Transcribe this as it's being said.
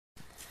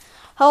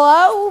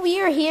Hello,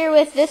 we are here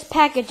with this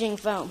packaging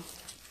foam.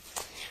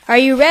 Are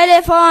you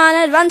ready for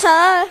an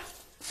adventure?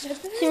 So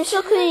we're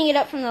still cleaning it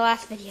up from the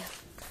last video.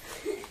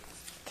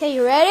 Okay,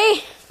 you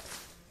ready?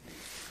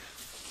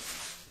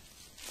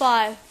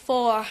 5,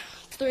 4,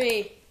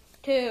 3,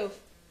 2,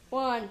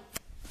 1.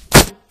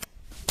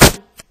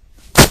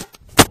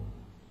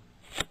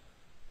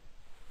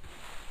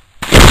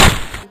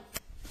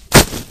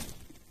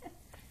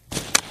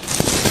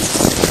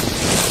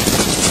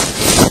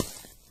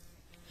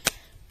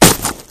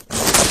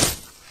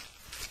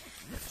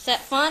 Is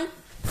that fun?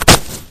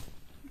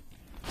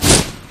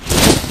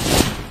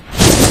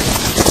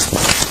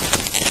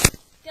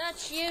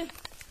 Got you.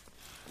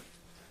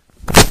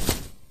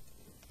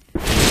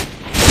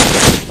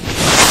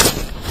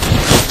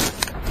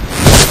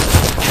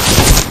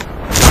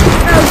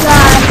 Oh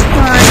God,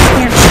 come on, I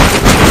can't.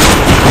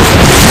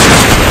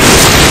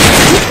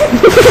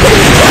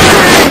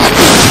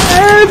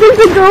 Oh, there's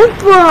a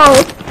GoPro.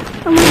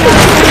 Oh my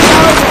God,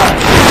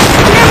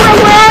 Camera,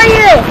 where are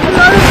you? I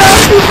love the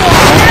ghost people.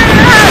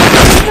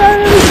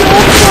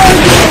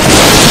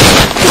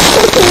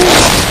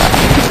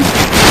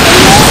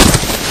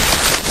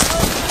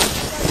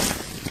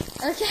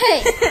 Okay,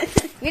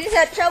 we just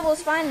had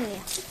troubles finding you.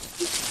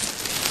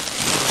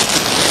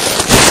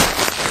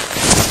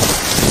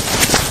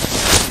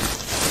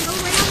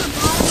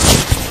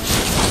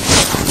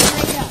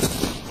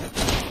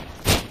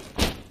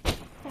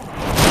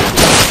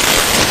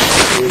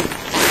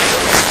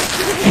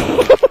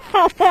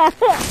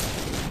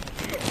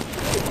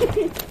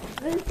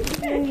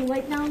 Can you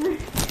wait down there?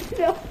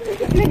 No.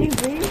 Can you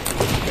breathe?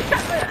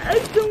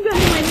 It's some guy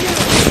in my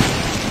nose.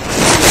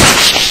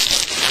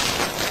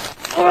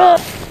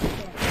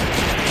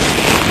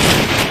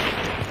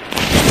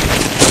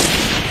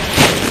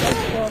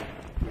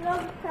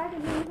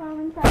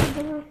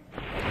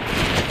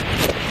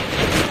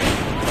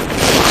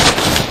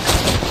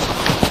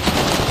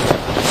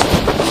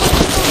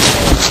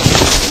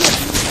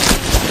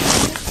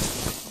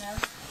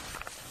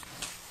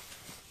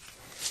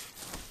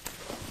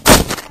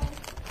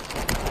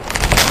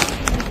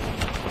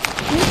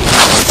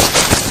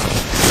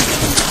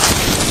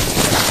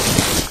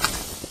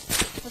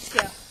 Let's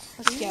go.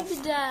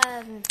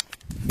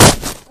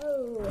 Oh.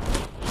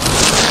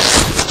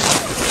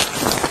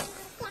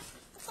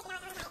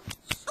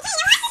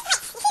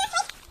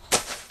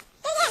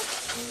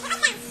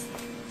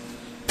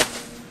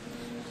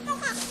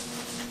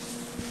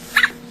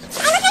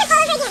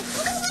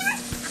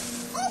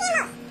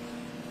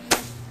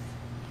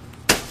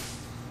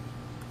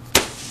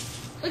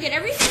 Look at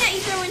everything that you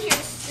throw in here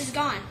is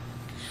gone.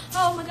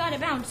 Oh my God, it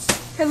bounced.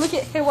 Hey, look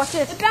at, hey, watch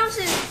this. It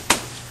bounces.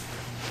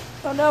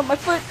 Oh no, my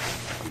foot,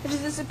 it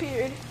just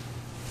disappeared.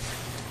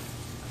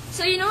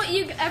 So you know what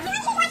you ever...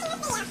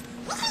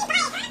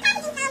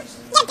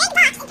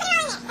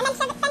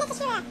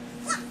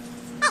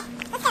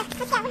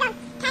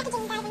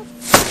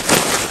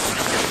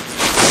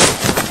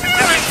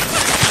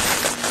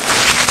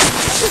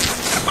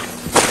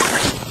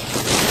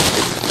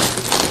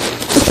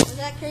 Was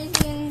that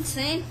crazy and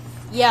insane?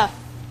 Yeah.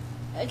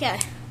 Okay.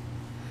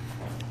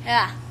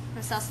 Yeah,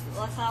 that's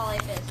how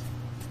life is.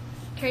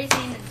 Crazy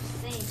and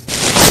insane.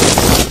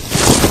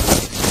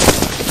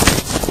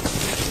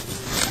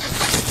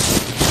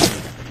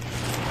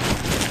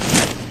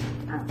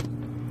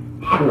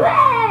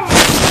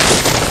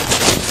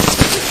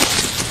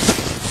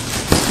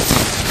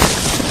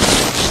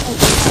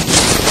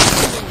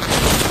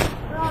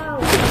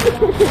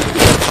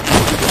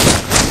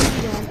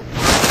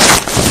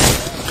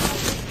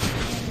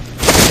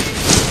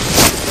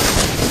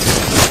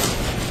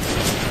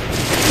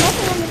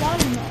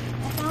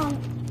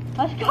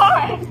 A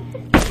car!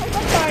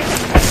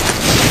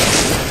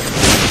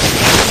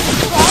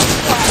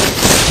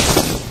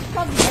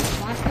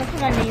 That's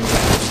what I named it.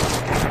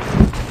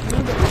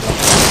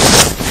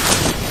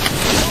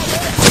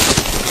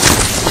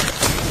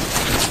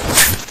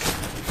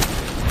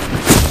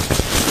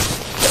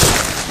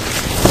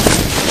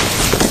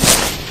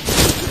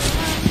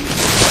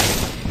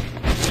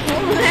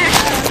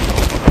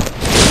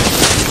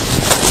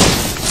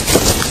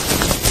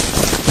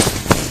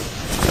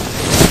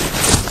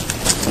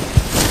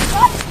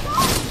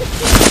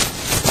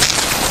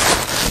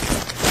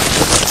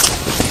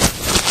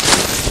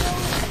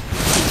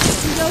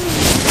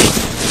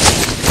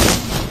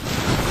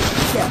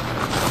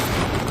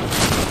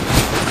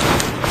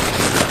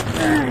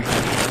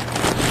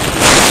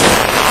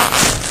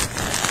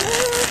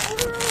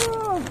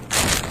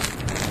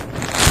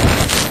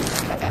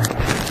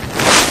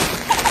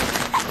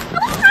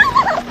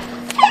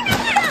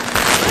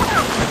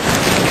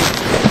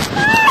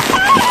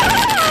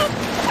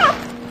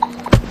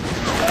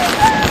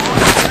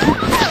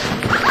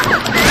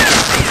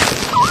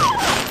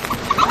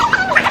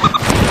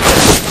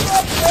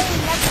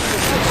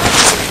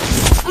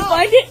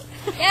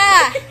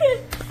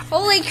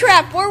 Holy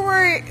crap, where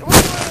were the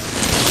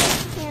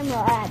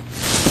camera at?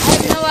 I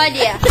have no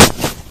idea.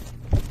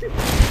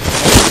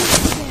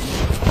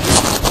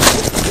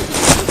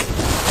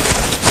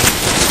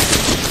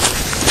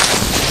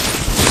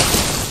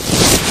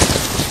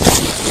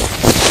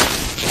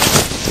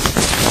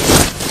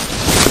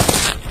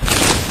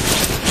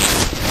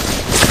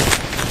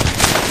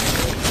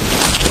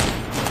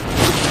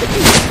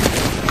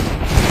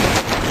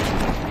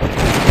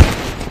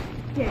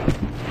 Okay.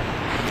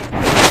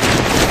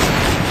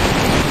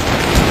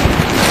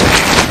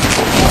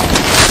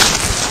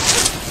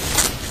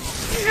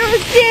 I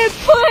can't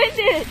find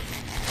it!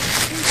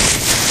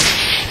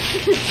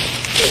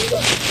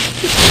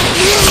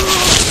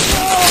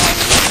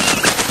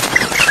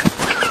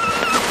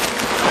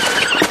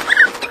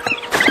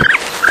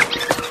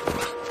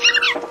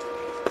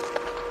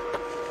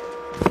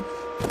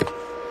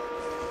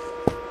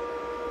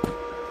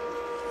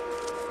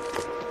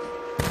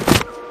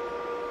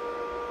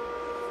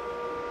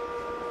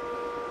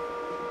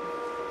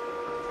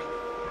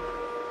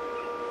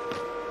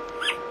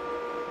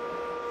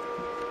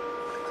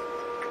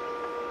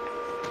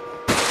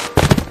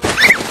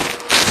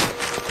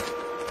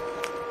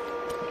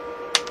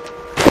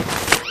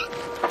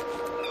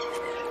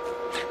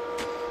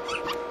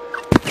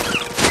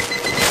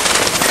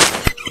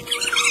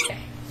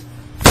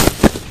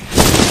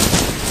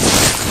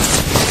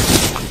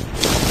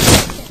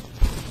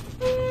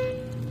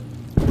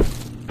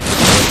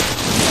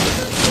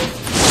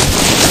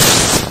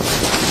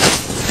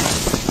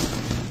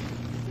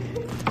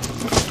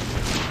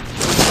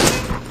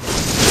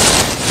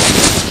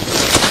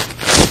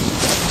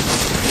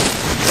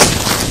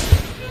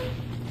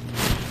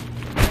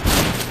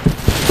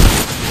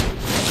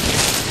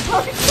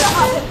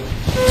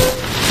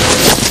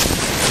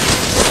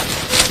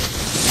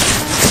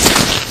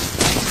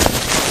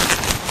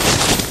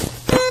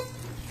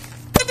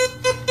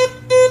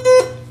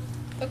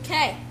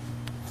 Okay.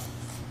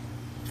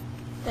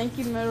 Thank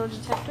you, metal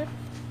detector.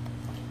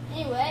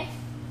 Anyway.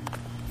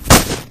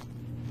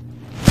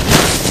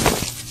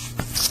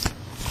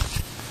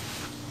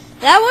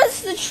 That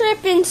was the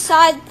trip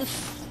inside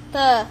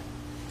the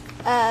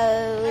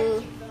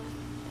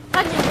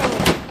packaging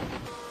phone.